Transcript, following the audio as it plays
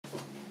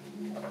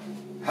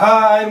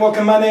Hi and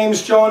welcome, my name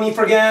is Johnny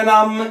Again.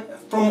 I'm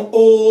from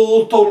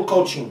All Total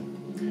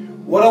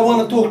Coaching. What I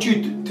want to talk to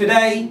you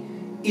today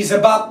is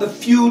about the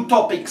few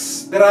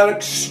topics that are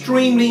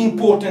extremely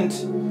important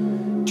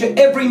to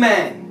every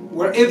man,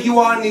 wherever you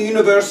are in the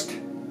universe,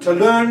 to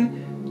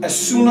learn as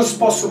soon as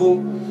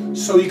possible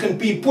so you can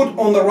be put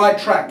on the right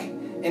track.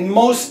 And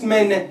most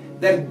men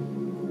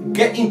that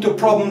get into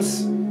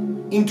problems,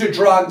 into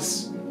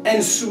drugs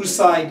and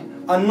suicide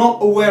are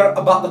not aware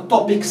about the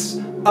topics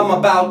I'm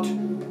about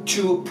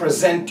to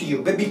present to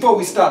you. But before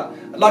we start,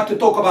 I'd like to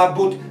talk about a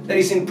book that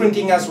is in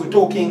printing as we're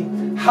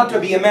talking, How to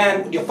Be a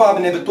Man What Your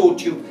Father Never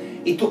Taught You.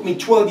 It took me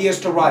 12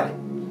 years to write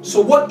it. So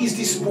what is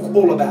this book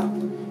all about?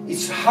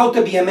 It's how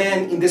to be a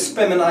man in this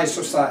feminized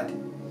society.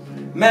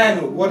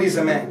 Manhood, what is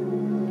a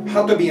man?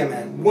 How to be a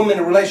man. Women,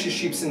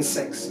 relationships and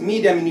sex.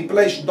 Media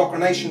manipulation,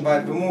 indoctrination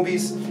via the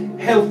movies.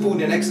 Health,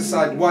 food and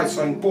exercise, why it's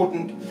so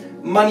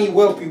important. Money,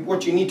 wealth,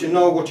 what you need to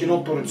know, what you're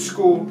not taught at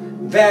school.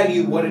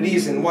 Value, what it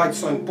is and why it's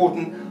so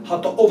important. How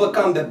to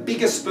overcome the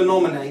biggest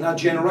phenomena in our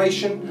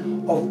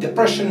generation of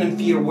depression and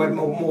fear, where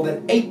more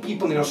than 8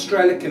 people in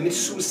Australia commit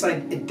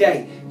suicide a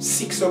day.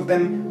 6 of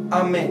them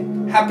are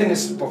men.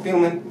 Happiness,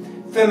 fulfillment,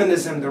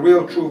 feminism, the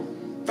real truth,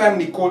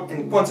 family court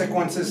and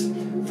consequences,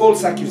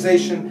 false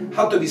accusation,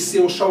 how to be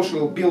still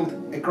social,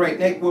 build a great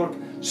network,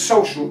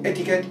 social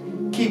etiquette,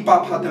 keep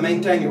up, how to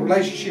maintain your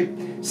relationship,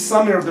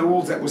 summary of the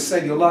rules that will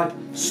save your life,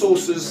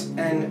 sources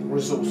and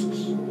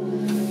resources.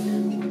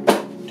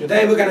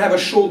 Today we're going to have a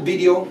short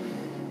video.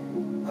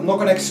 I'm not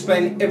going to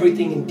explain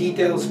everything in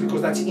details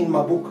because that's in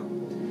my book.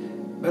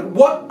 But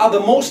what are the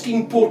most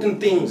important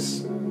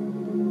things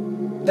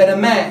that a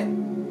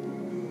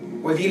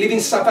man, whether you live in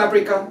South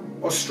Africa,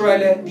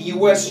 Australia, the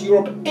US,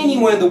 Europe,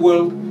 anywhere in the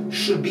world,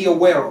 should be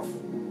aware of?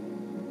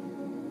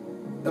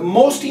 The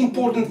most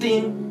important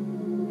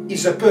thing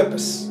is a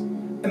purpose.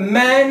 A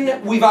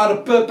man without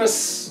a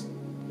purpose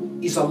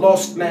is a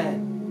lost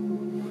man.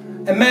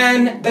 A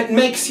man that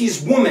makes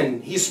his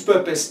woman his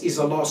purpose is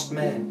a lost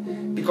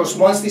man. Because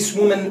once this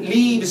woman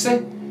leaves,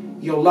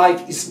 your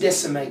life is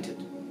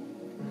decimated.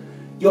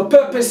 Your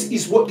purpose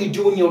is what you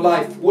do in your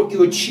life, what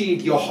you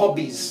achieve, your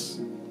hobbies,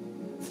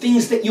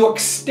 things that you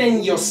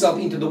extend yourself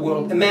into the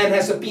world. A man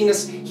has a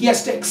penis, he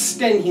has to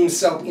extend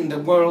himself in the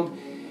world.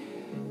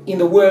 In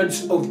the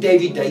words of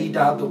David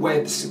Daida, the way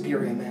of the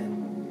superior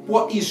man.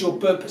 What is your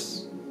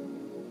purpose?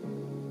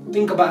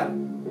 Think about it.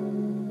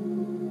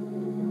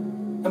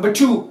 Number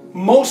 2,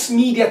 most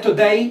media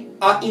today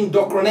are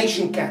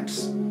indoctrination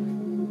camps.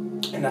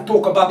 And I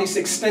talk about this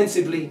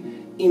extensively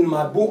in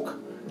my book,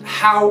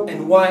 how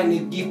and why, and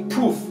you give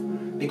proof.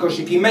 Because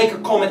if you make a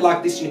comment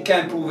like this and you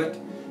can't prove it,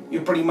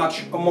 you're pretty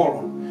much a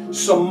moron.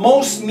 So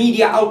most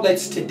media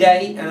outlets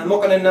today, and I'm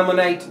not going to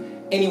nominate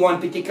anyone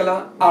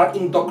particular, are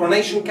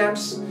indoctrination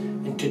camps.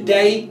 And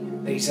today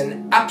there is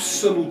an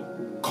absolute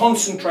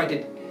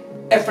concentrated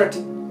effort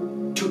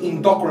to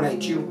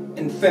indoctrinate you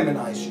and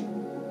feminize you.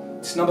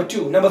 It's number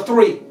 2. Number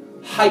 3,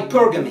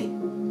 hypergamy.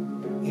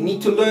 You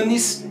need to learn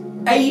this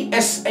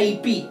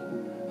ASAP.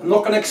 I'm not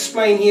going to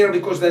explain here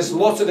because there's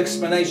lots of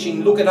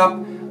explanation. Look it up.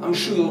 I'm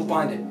sure you'll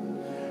find it.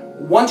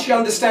 Once you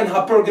understand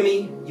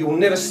hypergamy, you will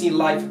never see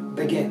life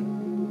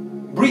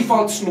again.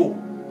 Briefald's law.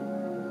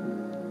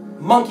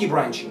 Monkey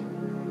branching.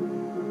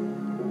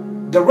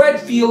 The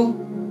red pill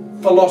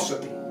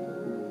philosophy.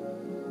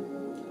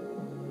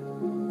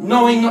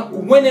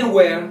 Knowing when and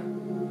where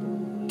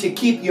to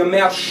keep your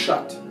mouth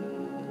shut.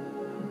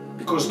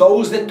 Because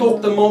those that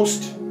talk the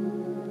most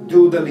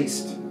do the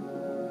least.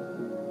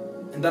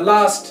 And the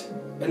last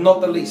but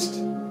not the least,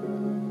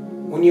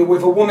 when you're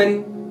with a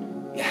woman,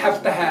 you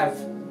have to have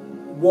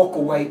walk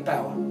away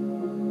power.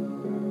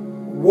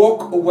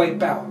 Walk away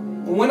power.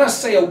 And when I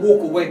say a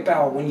walk away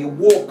power, when you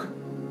walk,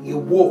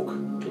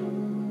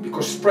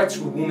 because threats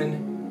with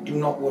women do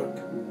not work.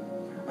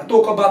 I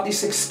talk about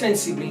this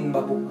extensively in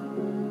my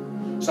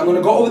book. So I'm going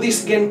to go over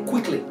this again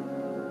quickly.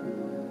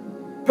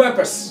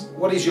 Purpose.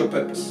 What is your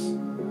purpose?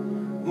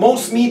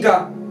 Most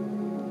media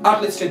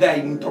outlets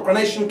today,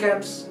 indoctrination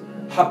camps,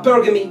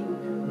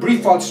 hypergamy,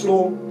 Briefald's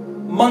law,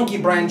 monkey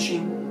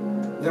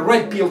branching, the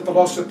red pill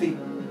philosophy,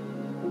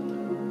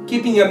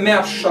 keeping your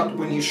mouth shut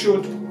when you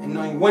should, and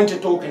knowing when to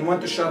talk and when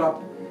to shut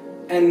up,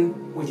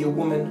 and with your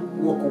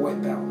woman, walk away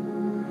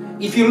power.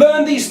 If you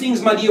learn these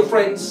things, my dear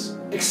friends,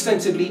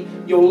 extensively,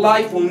 your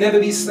life will never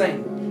be the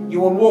same. You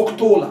will walk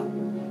taller,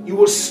 you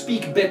will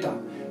speak better,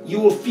 you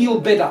will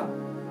feel better,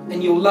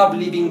 and you'll love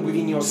living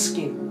within your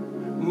skin.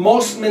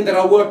 Most men that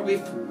I work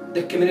with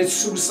that committed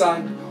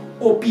suicide,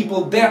 or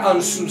people that are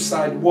on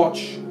suicide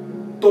watch,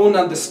 don't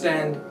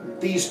understand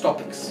these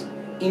topics.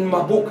 In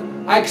my book,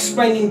 I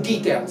explain in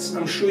details.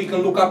 I'm sure you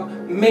can look up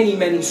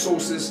many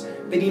sources,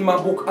 but in my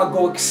book I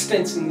go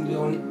extensively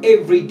on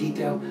every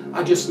detail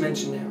I just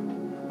mentioned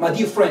now. My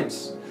dear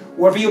friends,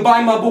 whether you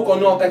buy my book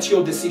or not, that's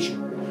your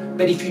decision.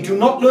 But if you do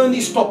not learn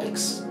these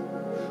topics,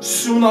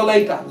 sooner or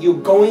later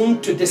you're going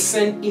to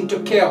descend into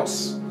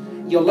chaos.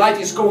 Your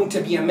life is going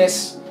to be a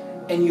mess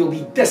and you'll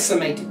be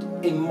decimated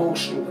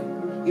emotionally.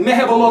 You may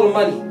have a lot of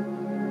money,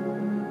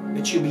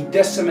 but you'll be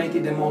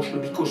decimated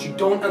emotionally because you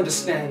don't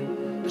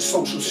understand the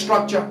social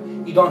structure,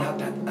 you don't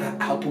know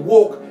how to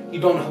walk, you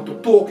don't know how to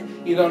talk,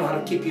 you don't know how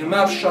to keep your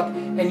mouth shut,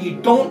 and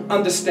you don't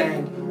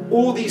understand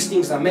all these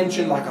things I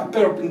mentioned, like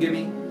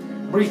hypergamy,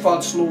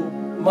 Briefald's law,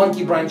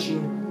 monkey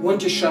branching, when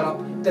to shut up,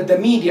 that the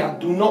media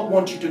do not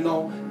want you to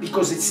know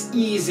because it's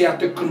easier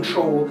to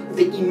control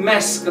the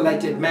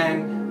emasculated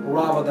man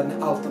rather than the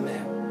alpha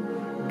male.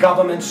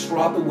 Governments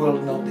throughout the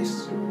world know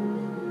this.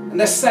 And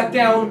they sat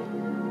down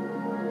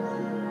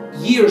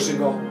years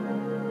ago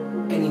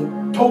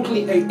and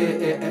totally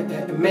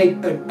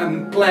made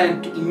a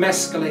plan to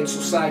emasculate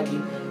society,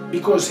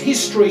 because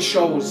history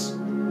shows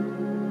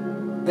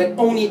that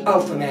only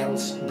alpha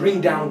males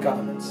bring down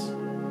governments.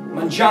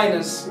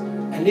 Manginas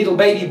and little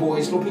baby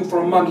boys looking for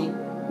a mummy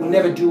will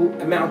never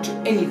amount to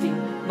anything,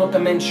 not to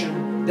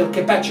mention they'll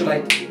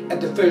capitulate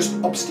at the first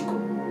obstacle.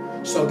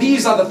 So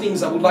these are the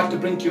things I would like to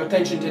bring to your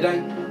attention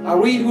today. I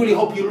really, really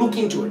hope you look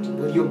into it,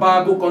 whether you buy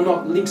a book or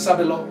not, links are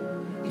below.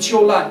 It's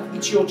your life,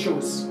 it's your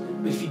choice.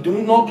 But if you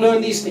do not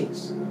learn these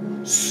things,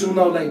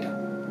 sooner or later,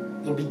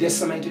 you'll be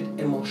decimated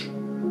emotionally.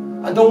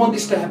 I don't want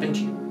this to happen to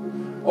you,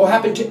 or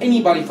happen to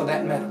anybody for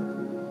that matter.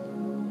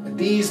 But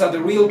these are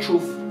the real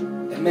truth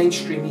that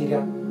mainstream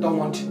media don't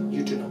want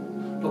you to know.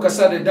 Look us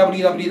at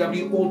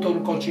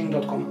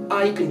www.alltotalcoaching.com.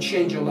 I can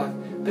change your life.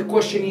 The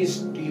question is,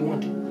 do you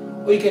want to?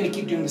 Or you're going to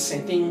keep doing the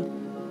same thing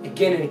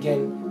again and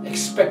again,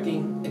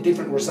 expecting a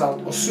different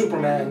result, or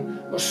Superman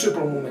or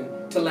Superwoman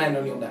to land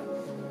on your lap.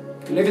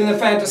 If you live in the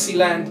fantasy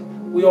land,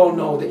 we all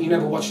know that you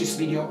never watched this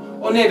video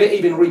or never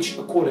even reached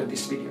a quarter of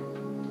this video.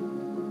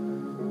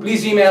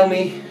 Please email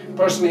me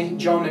personally,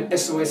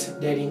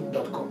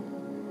 john@sosdating.com.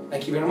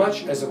 Thank you very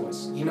much, as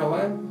always. You know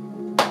what?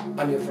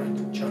 I'm your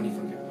friend, Johnny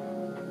from